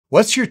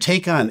What's your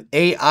take on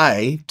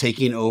AI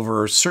taking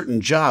over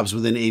certain jobs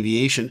within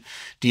aviation?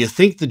 Do you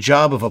think the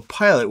job of a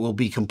pilot will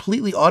be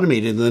completely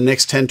automated in the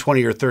next 10,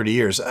 20, or 30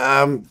 years?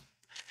 I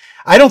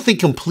don't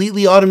think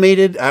completely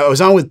automated. I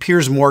was on with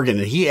Piers Morgan,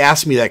 and he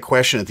asked me that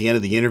question at the end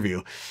of the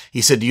interview.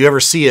 He said, do you ever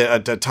see a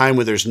time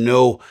where there's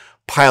no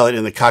pilot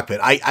in the cockpit?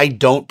 I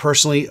don't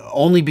personally,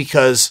 only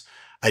because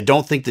I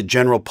don't think the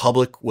general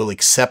public will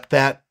accept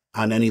that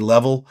on any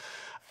level.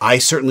 I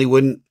certainly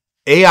wouldn't.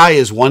 AI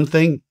is one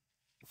thing,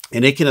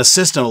 and it can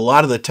assist in a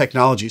lot of the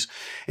technologies.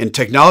 And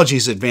technology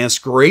has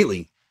advanced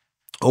greatly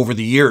over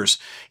the years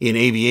in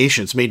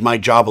aviation. It's made my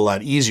job a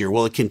lot easier.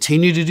 Will it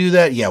continue to do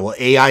that? Yeah. Will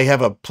AI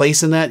have a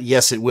place in that?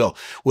 Yes, it will.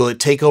 Will it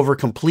take over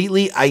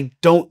completely? I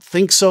don't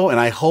think so, and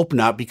I hope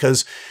not,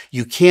 because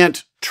you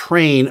can't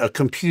train a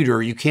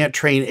computer, you can't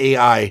train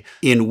AI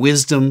in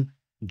wisdom,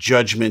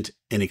 judgment,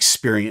 and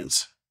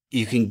experience.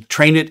 You can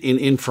train it in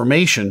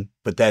information,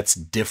 but that's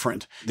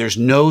different. There's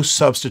no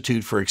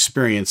substitute for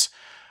experience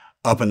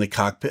up in the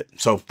cockpit.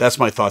 So that's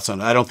my thoughts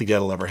on it. I don't think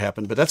that'll ever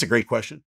happen, but that's a great question.